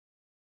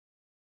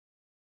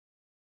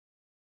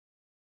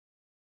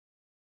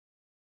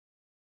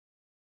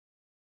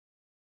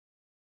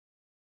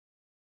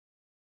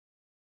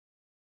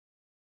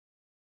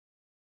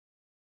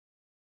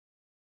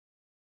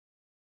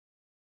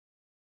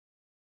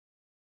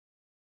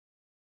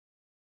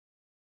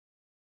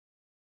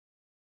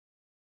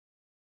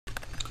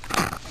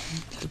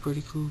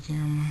pretty cool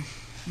camera.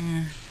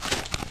 Yeah.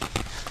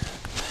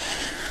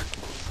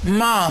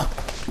 Ma.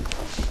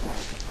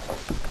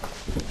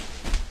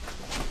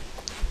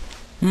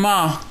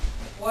 Ma.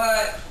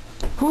 What?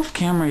 Whose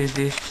camera is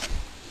this?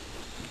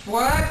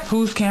 What?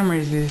 Whose camera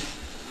is this?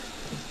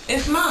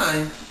 It's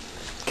mine.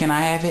 Can I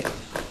have it?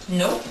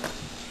 Nope.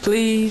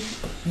 Please?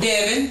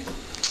 Devin.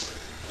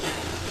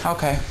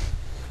 Okay.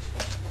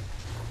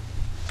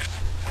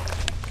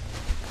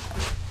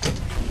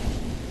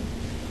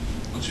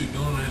 What you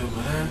doing here,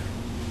 man?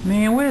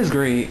 Man, where's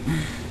Greg?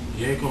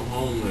 He ain't come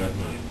home last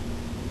night.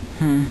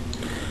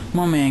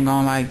 My man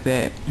gone like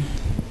that.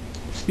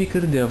 Speak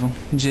of the devil.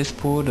 Just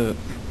pulled up.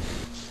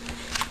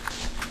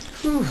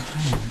 Whew,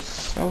 I am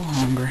so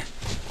hungry.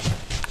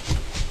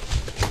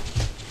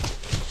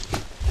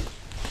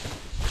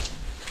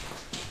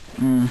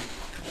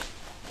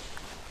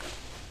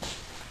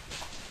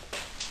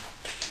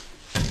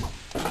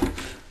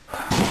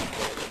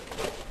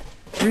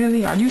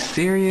 Really? Are you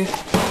serious?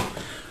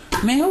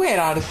 Man, who ate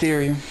all the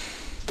cereal?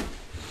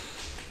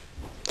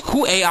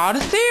 Who ate all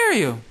the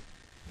cereal?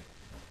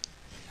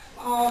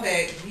 All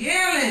that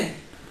yelling.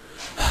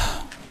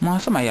 Mom,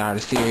 somebody ate all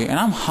the cereal, and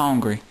I'm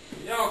hungry.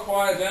 Y'all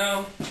quiet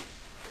down.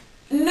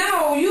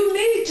 No, you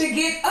need to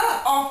get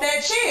up off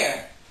that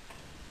chair.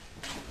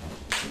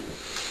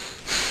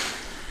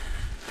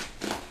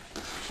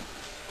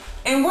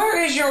 And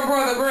where is your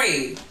brother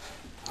Greg?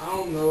 I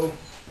don't know.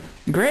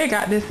 Greg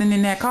got this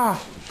in that car.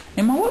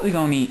 And Mom, what we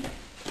gonna eat?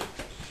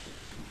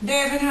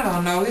 Devin, I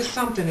don't know. There's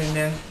something in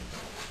there.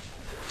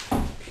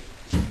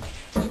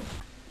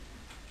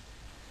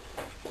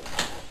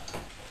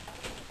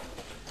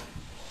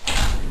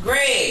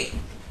 Greg.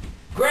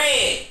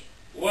 Greg.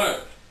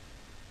 What?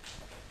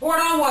 Boy,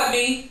 don't what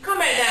me. Come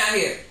back down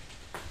here.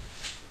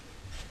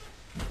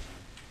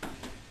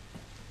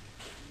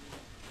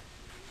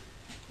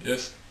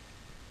 Yes.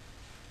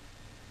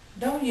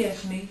 Don't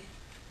yes me.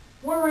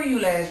 Where were you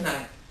last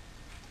night?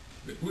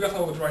 We got to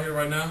talk about right here,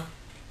 right now.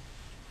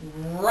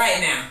 Right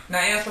now. Now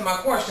answer my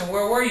question.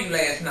 Where were you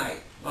last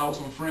night? I was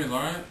with my friends,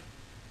 alright?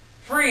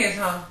 Friends,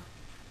 huh?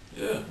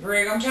 Yeah.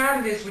 Greg, I'm tired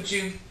of this with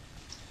you.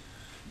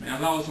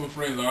 Man, I was with my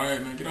friends,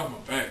 alright, man. Get off my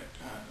back.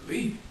 God,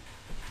 leave.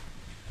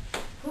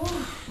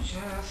 Whew,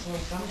 child, so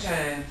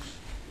sometimes.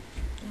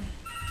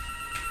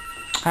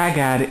 I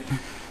got it.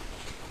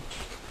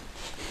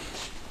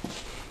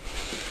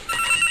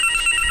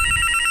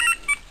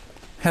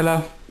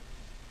 Hello?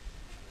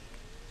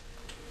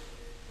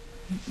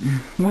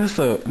 What's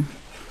up?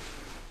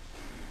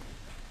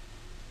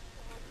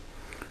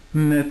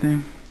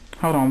 Nothing.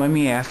 Hold on, let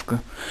me ask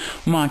her.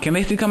 Mom, can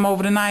Lacey come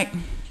over tonight?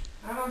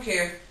 I don't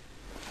care.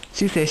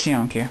 She said she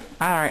don't care.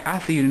 Alright,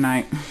 I'll see you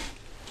tonight.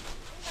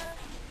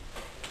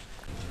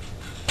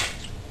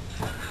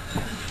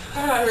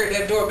 I heard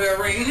that doorbell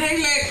ring.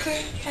 Hey,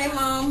 Lexi. Hey,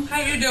 Mom. How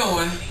you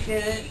doing?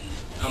 Good.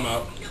 I'm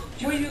out.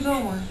 Where you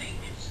going?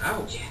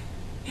 Out.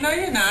 No,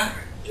 you're not.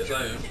 Yes,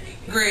 I am.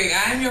 Greg,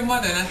 I am your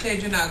mother, and I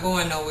said you're not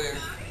going nowhere.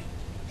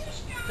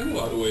 Get me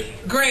out of the way.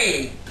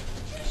 Greg.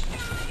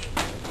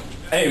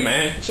 Hey,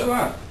 man. Shut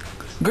up.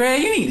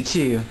 Greg, you need to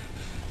chill.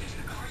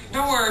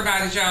 Don't worry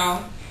about it,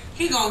 y'all.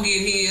 He gonna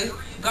get his.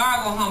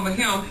 God gonna humble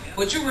him.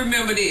 But you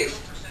remember this.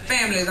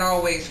 Family is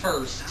always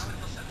first.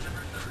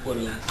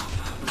 Whatever.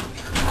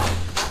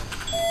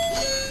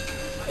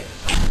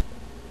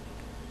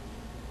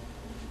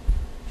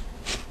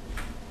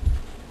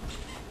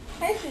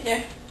 Hey,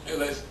 CJ. Hey,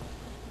 Lacey.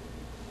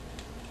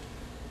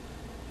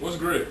 What's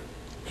Greg?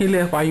 He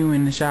left while you were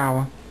in the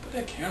shower. Put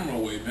that camera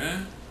away,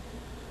 man.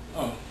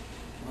 Oh.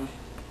 Well,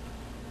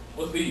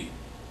 what's the eat?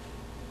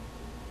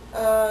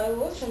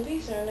 What's some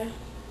pizza in there?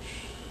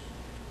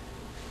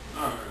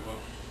 Alright, well.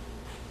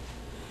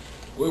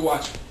 We're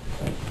watching.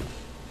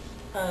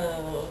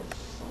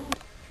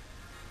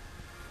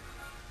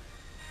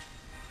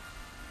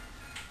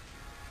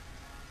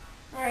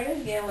 Alright,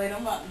 it's getting late.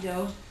 I'm about to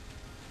go.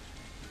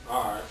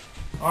 Alright.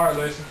 Alright,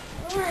 Lacey.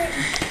 Alright.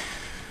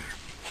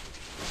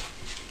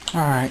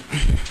 Alright,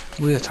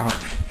 we'll talk.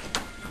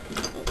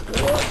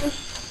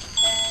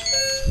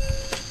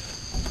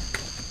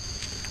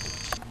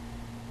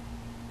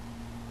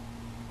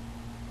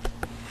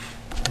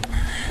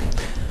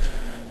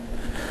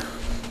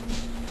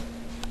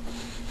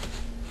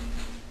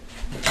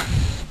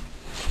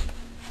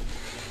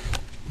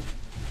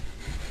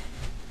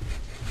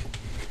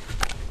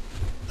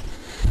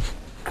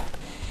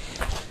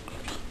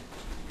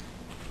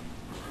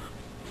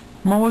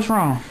 Ma, what's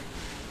wrong?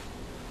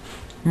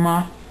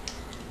 Ma?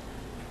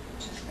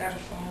 Just got a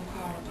phone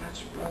call about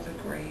your brother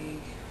Greg.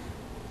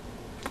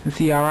 Is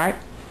he alright?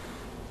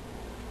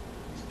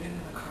 He's been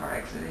in a car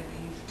accident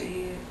and he's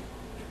dead.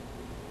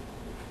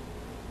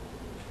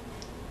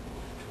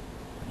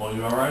 Mom,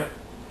 you alright?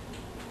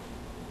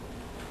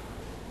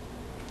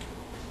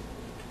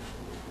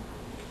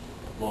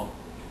 Mom.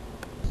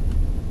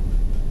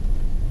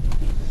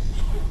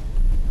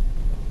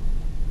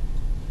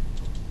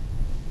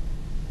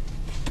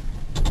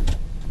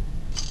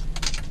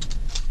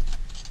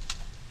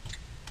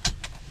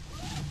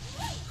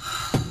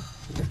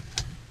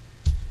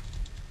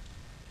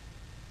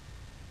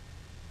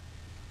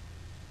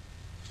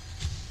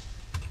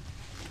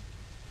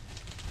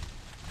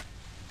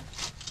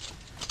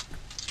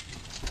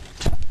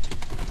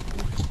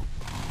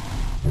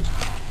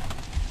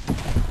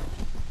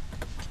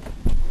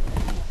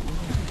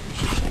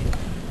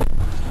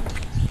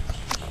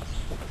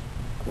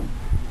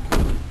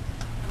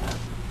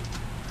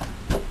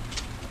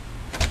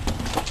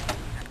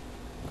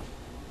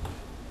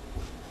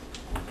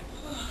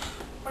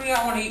 What do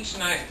y'all want to eat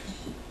tonight?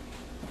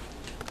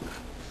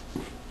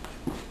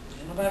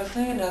 Ain't nobody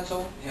saying that,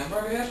 so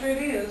hamburger, that's what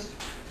it is.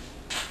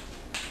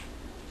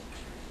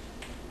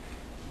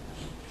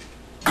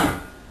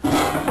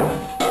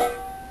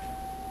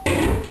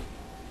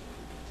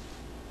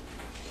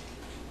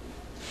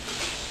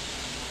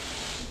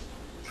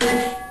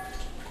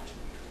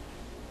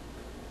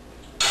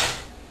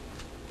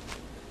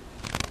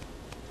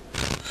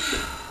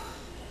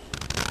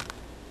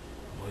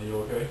 Are you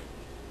okay?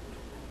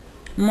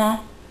 Ma?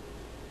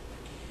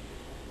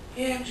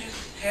 Yeah, I'm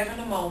just having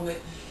a moment.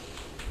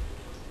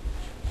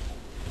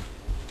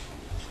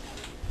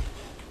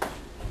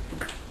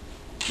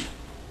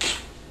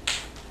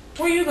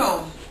 Where you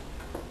going?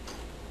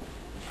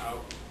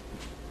 Out.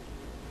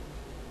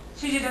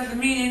 CJ doesn't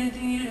mean anything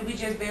to you that we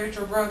just buried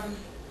your brother.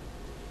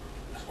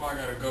 That's why I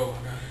gotta go.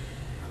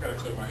 I gotta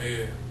clear my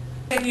head.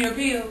 Taking your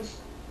pills.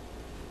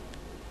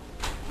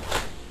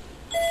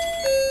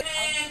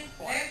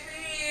 That's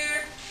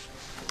here.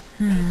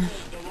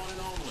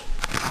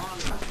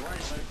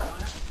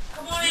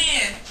 Come on in.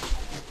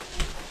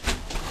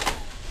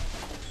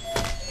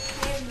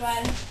 Hey,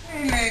 everybody.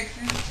 Hey,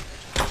 Lexi.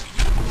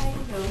 How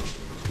you doing?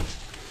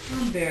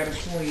 I'm better,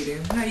 sweetie.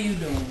 How you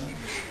doing?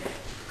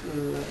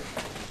 Good.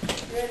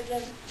 Ready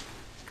to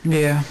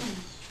Yeah.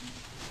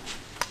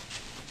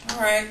 All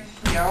right.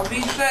 Y'all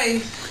be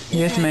safe.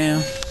 Yes,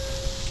 ma'am.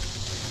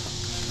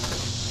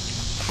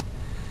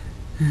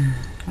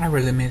 I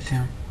really miss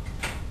him.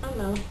 I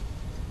know.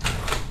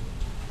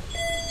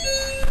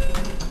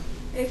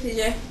 Hey,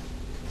 CJ.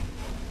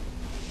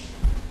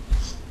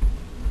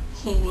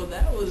 Well,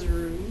 that was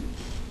rude.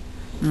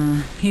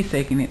 He's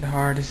taking it the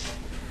hardest.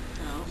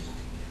 No.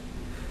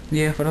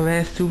 Yeah, for the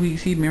last 2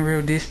 weeks, he's been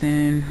real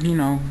distant, you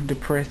know,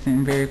 depressed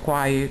and very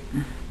quiet.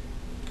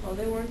 Well,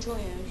 they weren't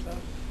twins, so.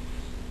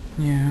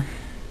 Yeah.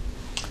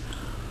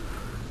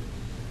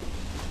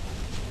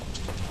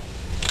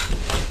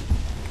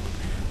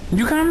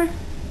 You coming?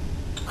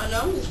 I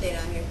know, I'm gonna stay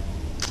down here.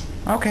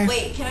 Okay.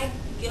 Wait, can I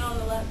get on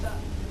the laptop?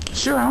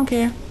 Sure, I don't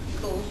care.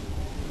 Cool.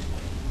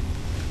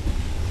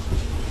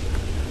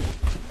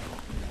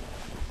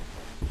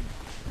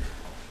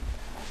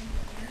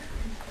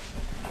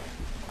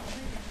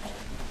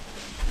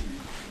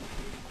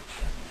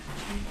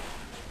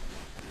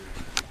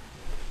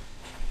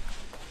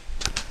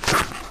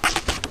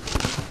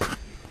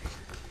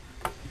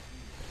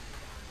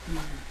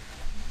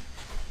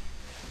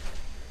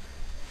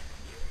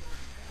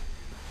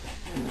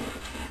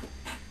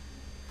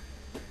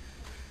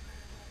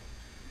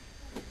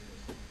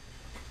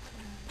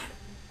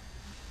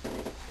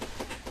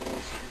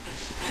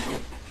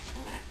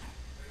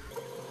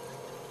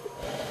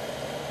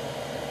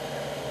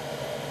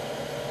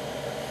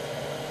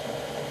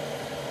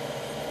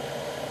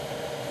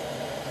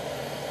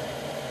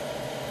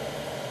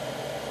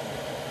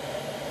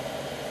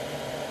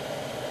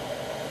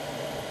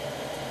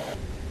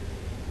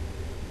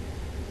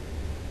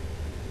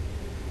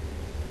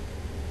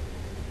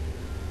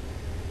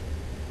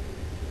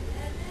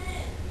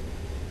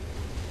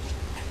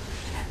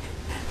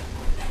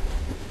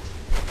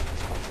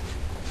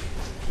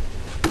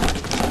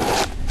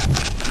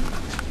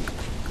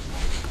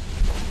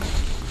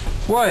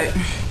 What?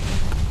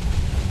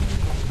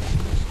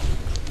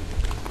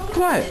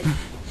 What?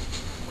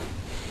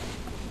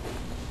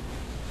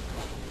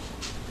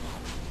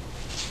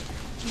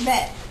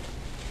 That.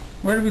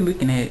 What are we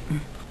looking at?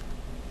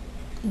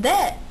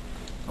 That.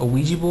 A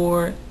Ouija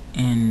board?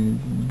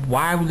 And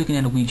why are we looking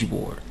at a Ouija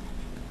board?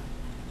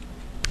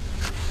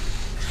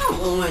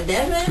 Come on,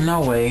 Devin.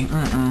 No way.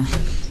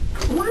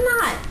 Why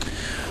not?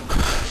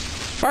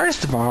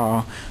 First of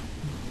all,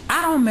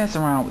 I don't mess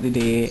around with the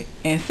dead.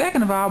 And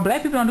second of all,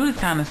 black people don't do this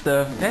kind of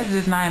stuff. That's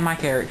just not in my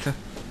character.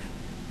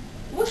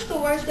 What's the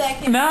worst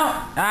that can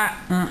No,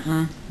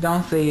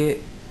 don't say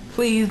it.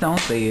 Please don't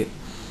say it.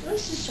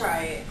 Let's just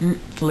try it.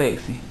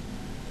 Lexi.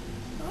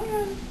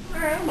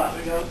 Alright, I'm about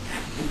to go.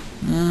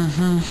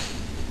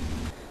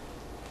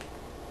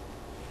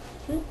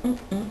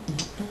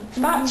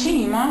 Stop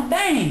cheating, Mom.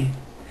 Dang.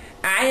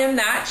 I am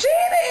not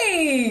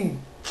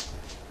cheating.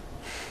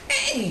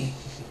 Hey.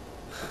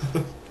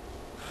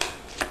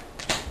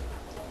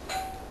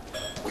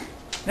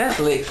 That's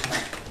Lexi.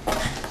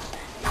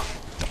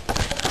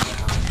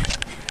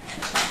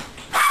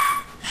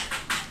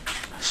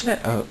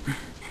 Shut up.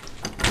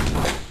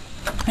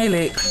 Hey,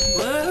 Lex.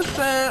 What's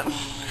up?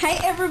 Hey,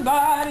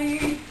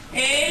 everybody.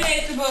 Hey,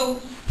 Lexi Boo.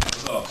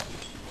 What's up?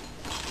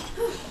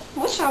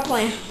 What y'all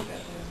playing?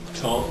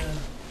 Tom?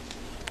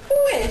 Who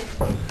is?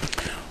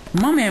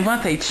 Mama and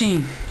Vontae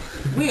cheating.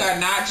 We are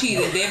not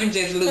cheating. Devin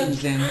just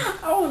losing.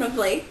 I want to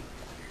play.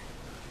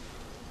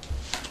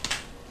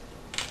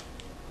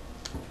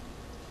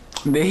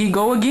 There he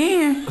go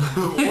again.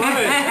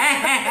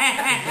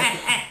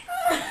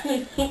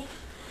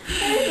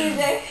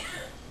 Hey,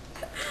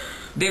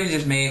 Devin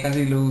just mad because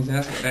he losing.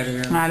 That's what that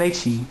is. Nah, they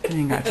cheat. They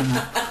ain't got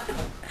time.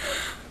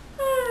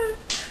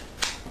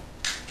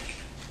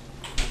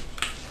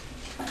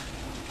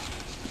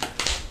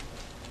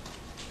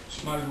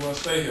 She might as well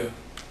stay here.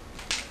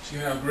 You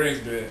have Greg's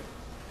bed.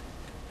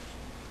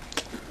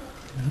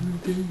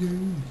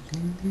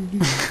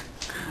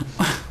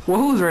 Well,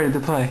 who's ready to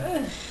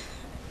play?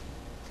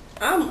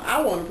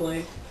 I want to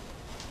play.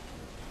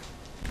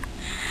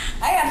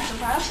 I got a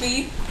surprise for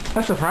you.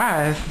 A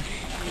surprise.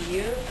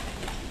 Yep.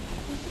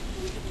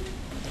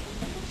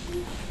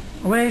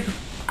 Wait,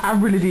 I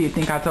really did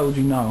think I told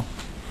you no.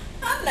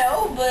 I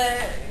know, but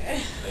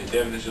Hey,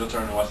 Devin, it's your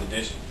turn to watch the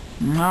dishes.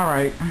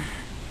 Alright.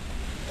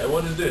 Hey,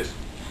 what is this?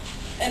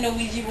 and the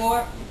Ouija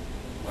board.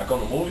 Like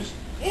on the movies?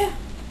 Yeah.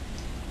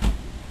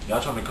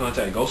 Y'all trying to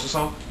contact ghosts or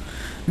something?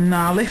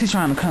 Nah, Lexi's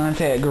trying to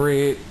contact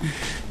Greg.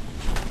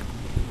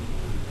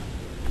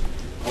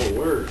 Oh,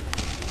 word.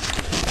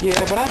 Yeah,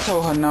 but I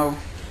told her no.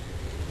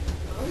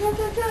 I'm not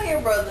gonna tell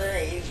your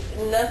brother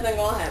nothing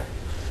gonna happen.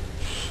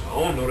 I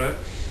don't know that.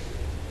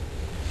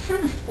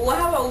 Well,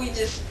 how about we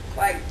just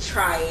like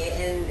try it,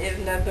 and if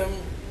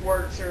nothing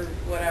works or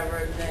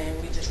whatever,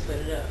 then we just put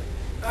it up.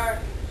 Alright.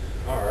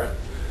 Alright.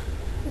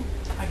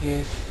 I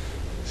guess.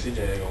 CJ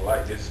ain't gonna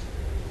like this.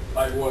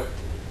 Like what?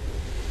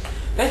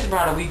 Lexi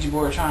brought a Ouija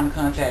board trying to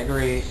contact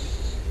Greg.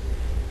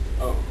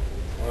 Oh,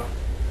 well,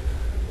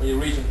 when you're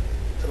reaching,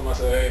 tell him I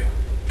said, hey.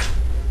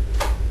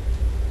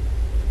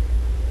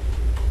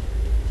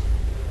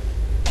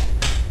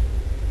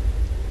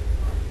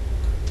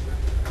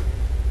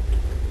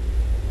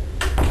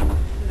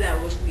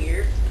 That was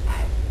weird.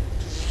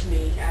 It's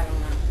me. I don't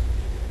know.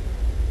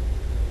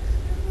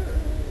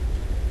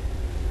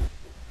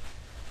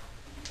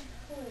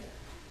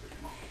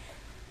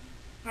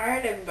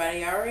 Alright, everybody.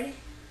 Y'all ready?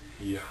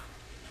 Yeah.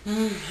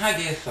 I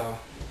guess so.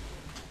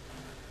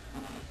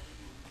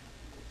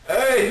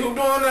 Hey, who doing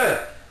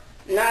that?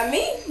 Not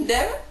me,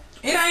 Devin.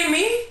 It ain't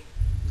me.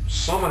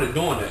 Somebody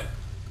doing that.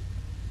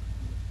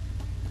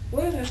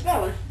 What is it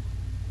spelling?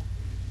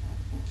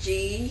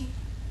 G.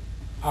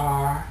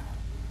 R.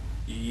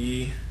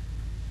 E.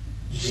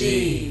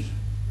 G.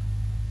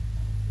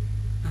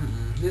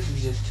 This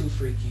is just too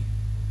freaky.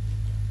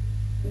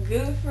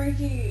 Good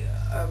freaky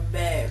or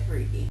bad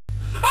freaky?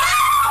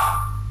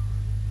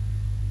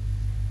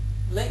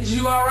 Lex,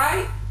 you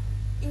alright?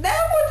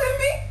 That wasn't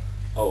me.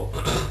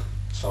 Oh,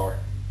 sorry.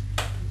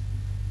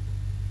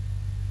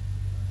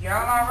 Y'all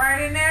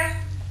alright in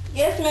there?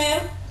 Yes,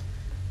 ma'am.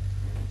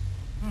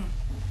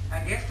 I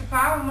guess the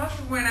power must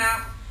have went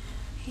out.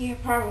 Yeah,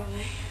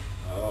 probably.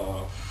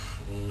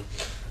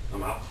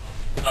 I'm out.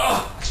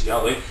 See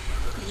y'all later.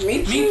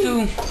 Me too. Me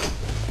too.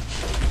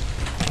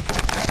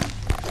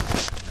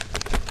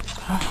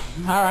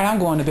 Alright, I'm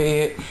going to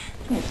bed.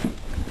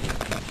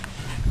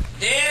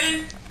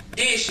 Devin,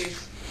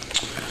 dishes.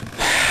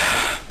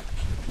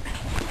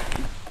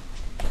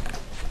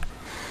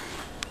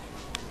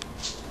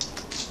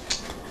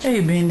 Hey,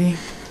 Bendy.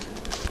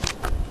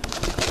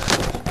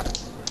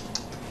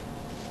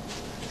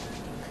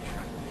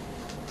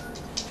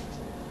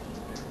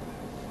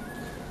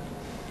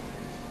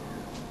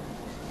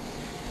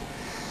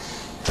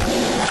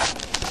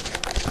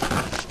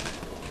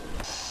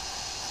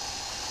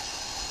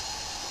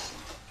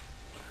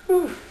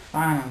 Whew,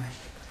 finally.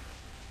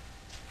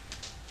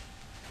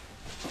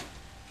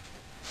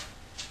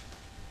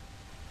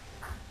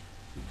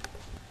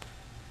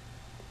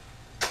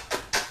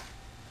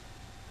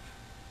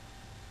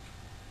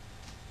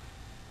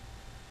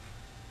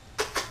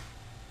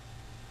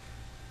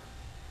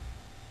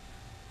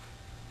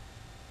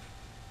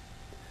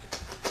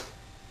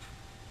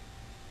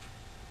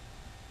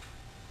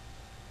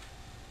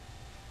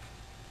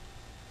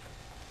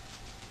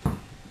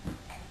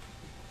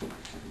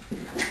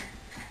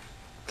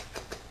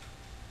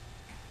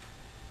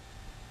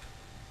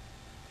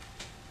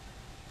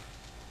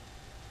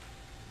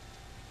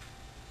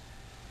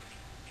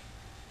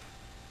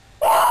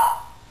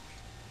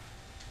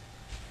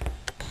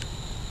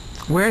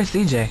 Where's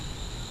CJ?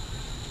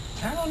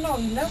 I don't know.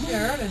 He left here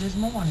early this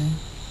morning.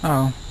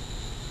 Oh,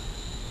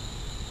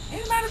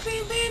 Anybody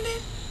seen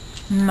Bendy?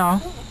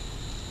 no.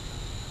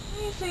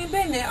 We ain't seen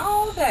Bendy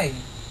all day.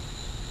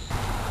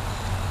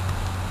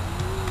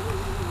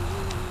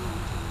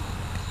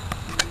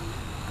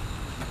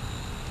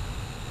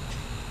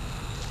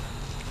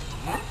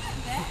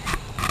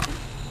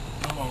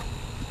 Come on.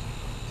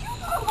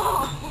 Come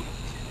on.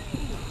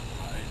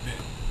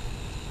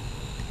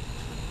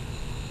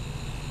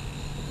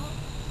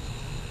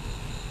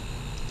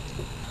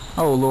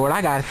 Oh, Lord,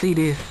 I gotta see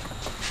this.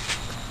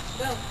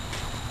 Go.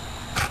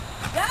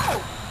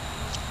 Go.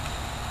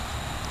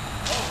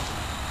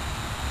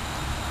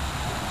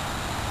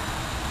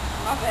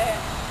 My bad.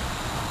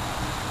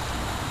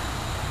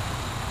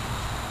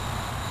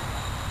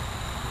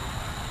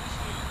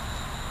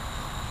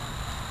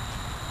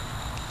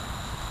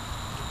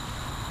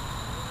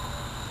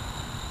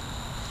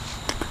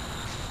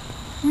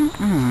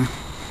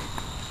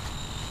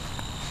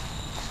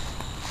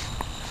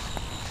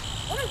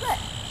 What is that?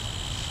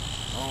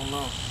 I don't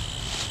know.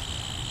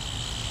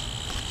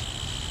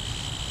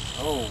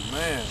 Oh,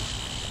 man.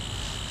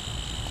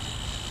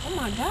 Oh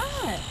my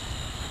God.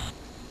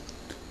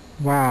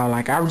 Wow,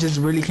 like, I just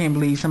really can't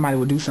believe somebody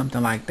would do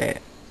something like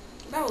that.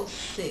 That was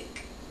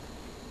sick.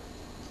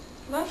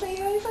 Not saying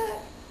you ain't fat.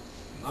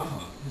 Nah,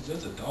 it's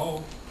just a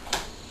dog.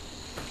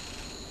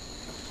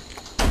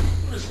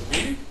 What is it,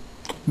 Bendy?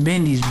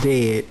 Bendy's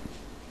dead.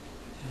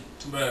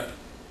 Too bad.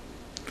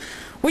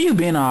 Where you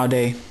been all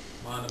day?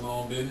 Minding my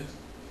own business.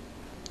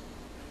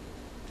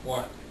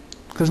 What?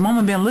 Cause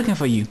mama been looking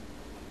for you.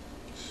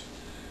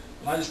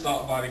 I just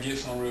stopped by to get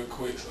some real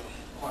quick, so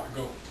I'm about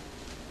to go.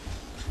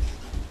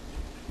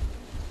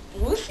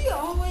 Was she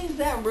always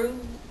that rude?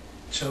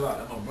 Chill out,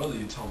 that's my brother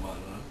you talking about,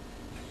 man.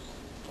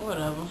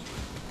 Whatever.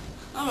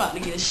 I'm about to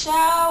get a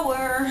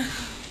shower.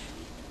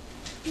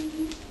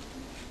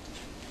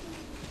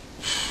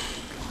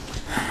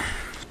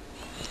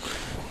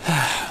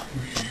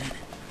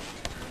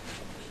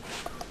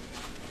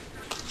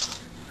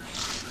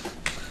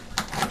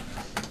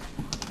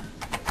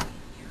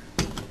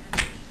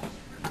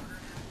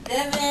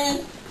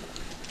 Devin.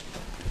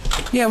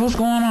 Yeah, what's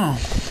going on?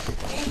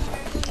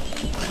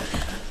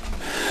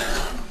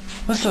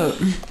 What's up?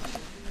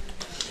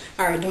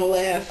 Alright, don't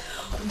laugh.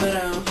 But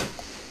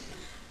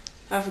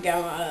I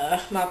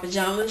forgot my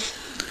pajamas.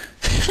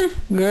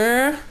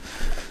 Girl.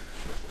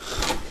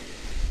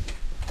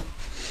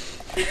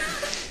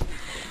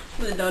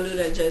 But don't do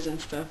that judging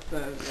stuff.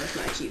 That's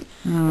not cute.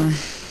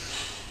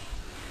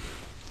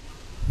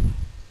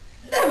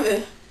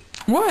 Devin,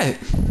 What?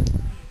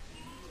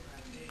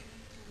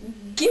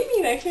 give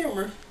me that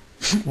camera.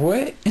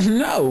 What?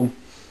 No.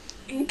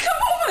 Come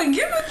on,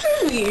 give it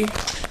to me.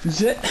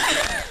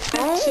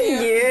 Oh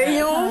yeah, you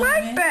don't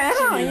like that,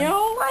 huh? You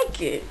don't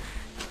like it.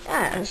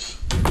 Gosh.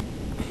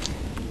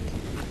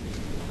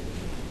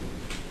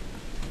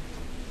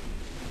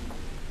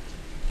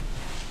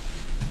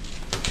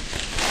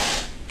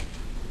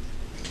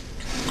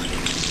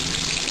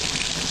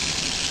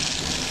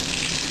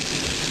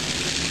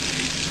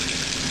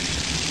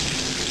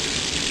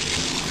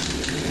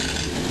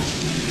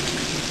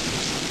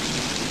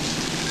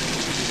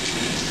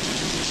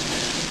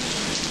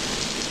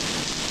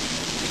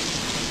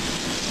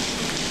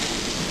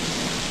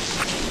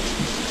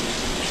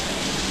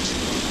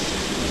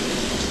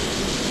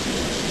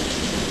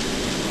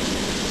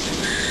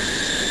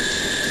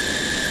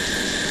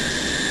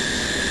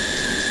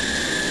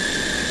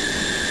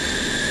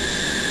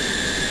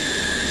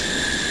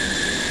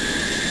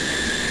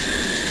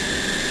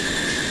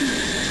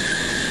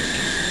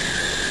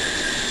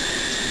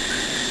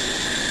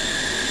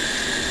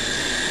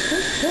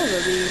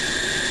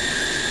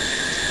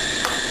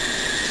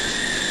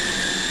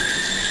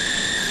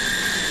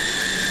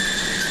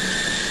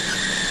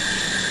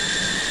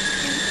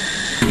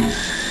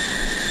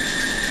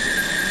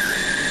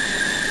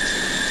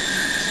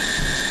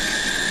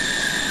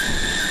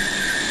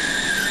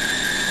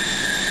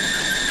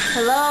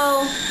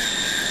 Hello?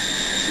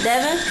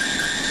 Devin?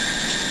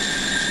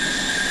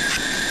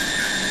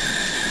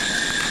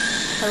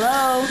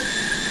 Hello?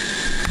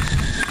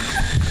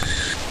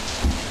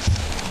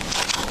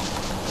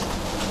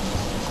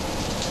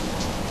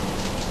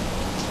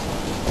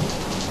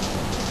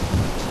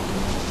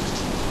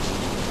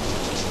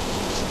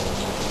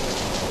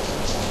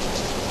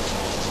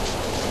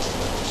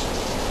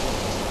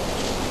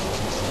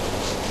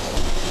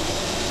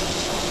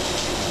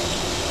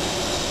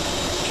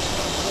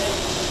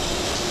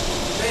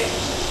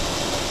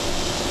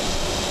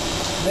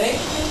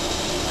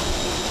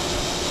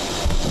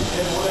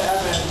 What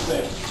happened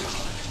today?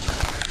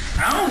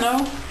 I don't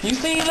know. You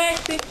seen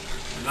Lexi?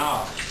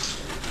 Nah.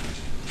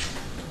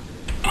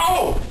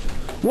 Oh!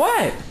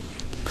 What?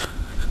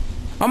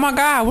 Oh my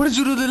God, what did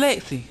you do to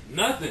Lexi?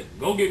 Nothing.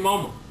 Go get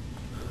mama.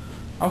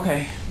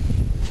 Okay.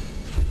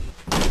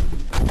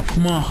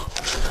 Ma.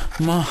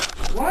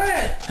 What?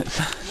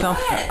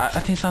 I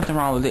think something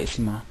wrong with Lexi,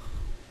 Ma.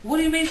 What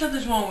do you mean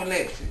something's wrong with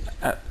Lexi?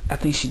 I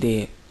think she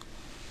dead.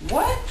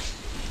 What?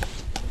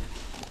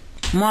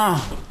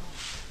 Ma.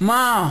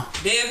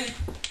 Devin?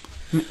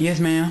 Yes,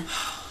 ma'am.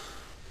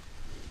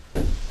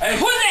 Hey,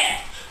 Who's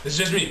that? it's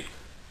just me.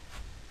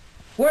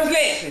 Where's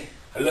Lexi?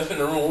 I left in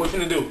the room. What you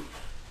finna do?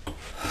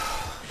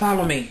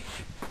 Follow me.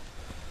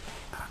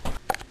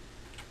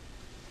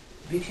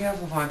 Be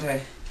careful,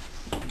 Vontae.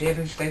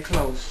 Devin, stay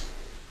close.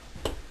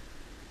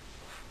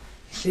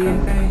 See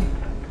anything?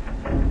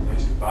 Yeah,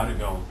 she's body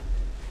gone.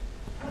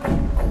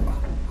 I'm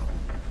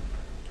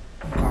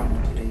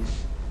calling the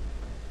police.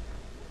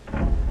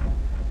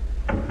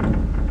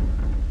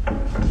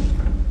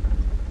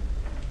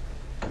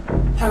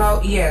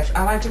 Hello? Yes,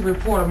 I'd like to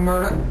report a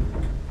murder.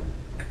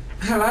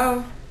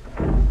 Hello?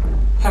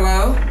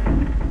 Hello?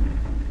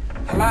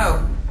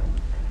 Hello?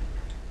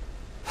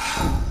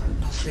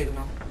 No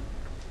signal.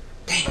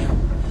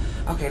 Damn.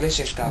 Okay, let's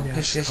just go. Yeah,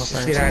 Let's just go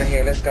first. get out of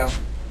here. Let's go.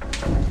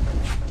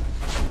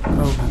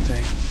 Oh,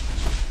 Vontae.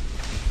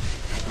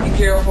 Be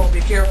careful,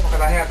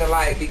 because I have the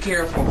light. Be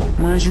careful.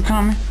 When is you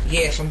coming?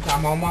 Yes,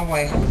 I'm on my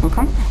way. Well,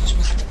 come on.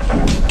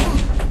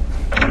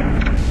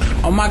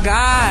 Oh my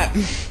God.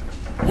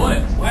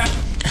 What? What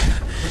happened?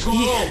 What's going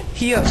on?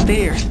 He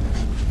upstairs.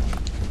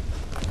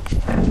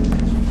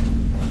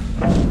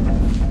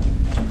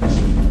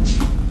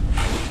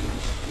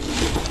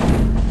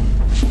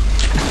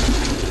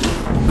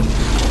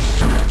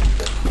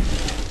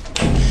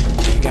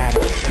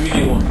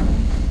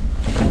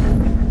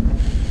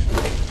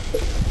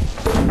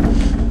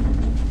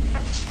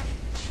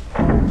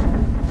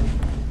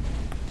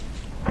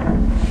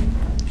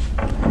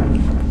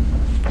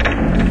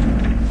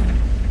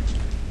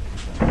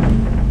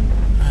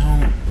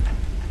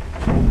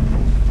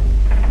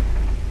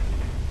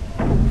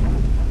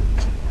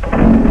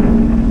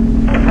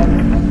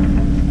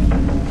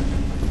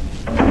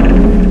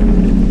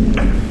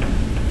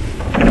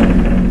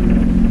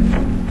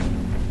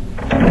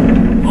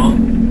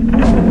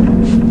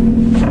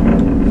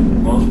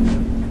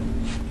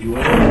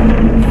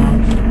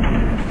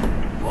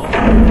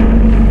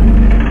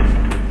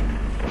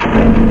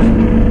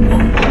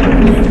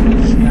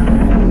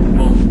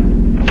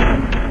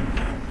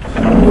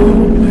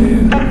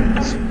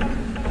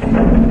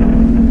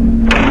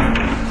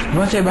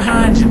 Shit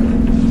behind you. Go,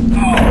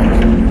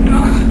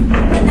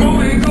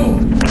 man,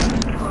 go.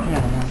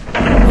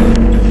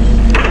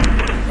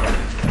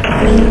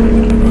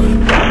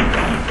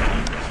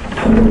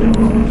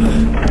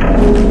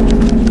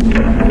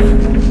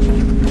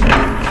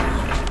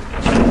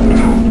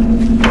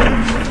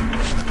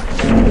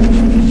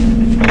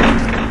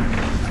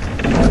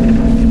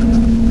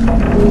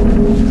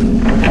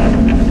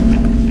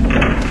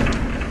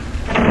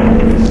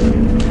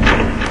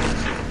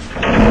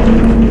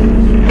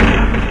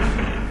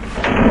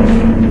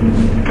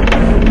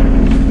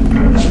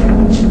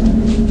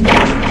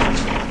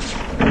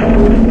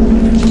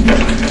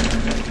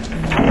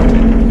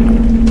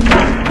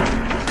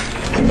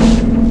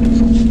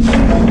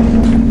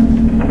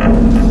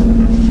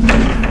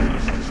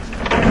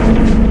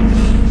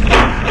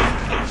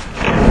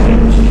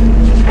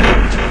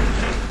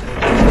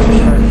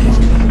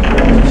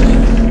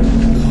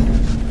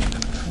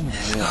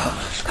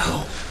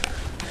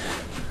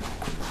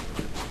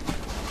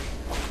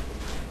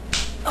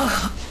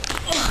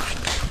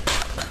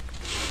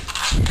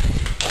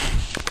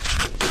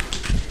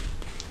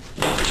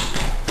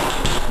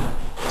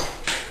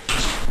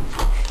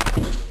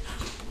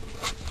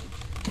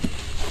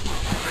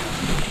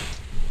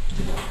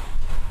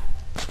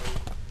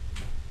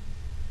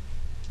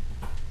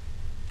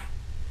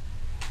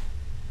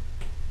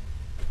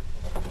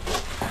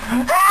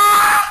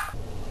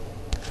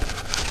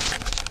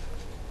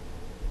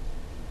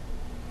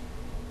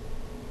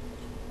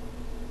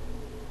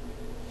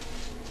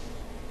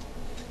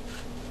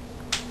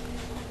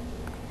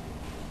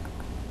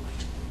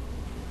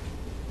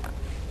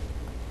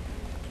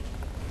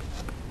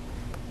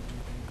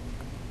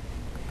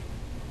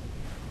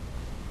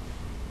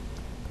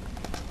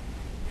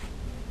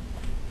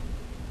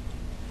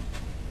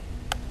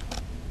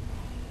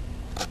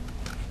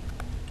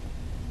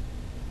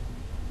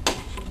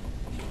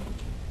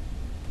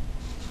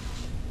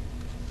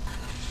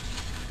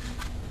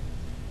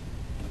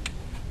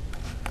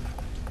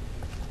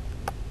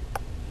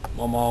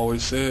 Mama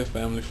always said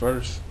family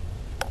first.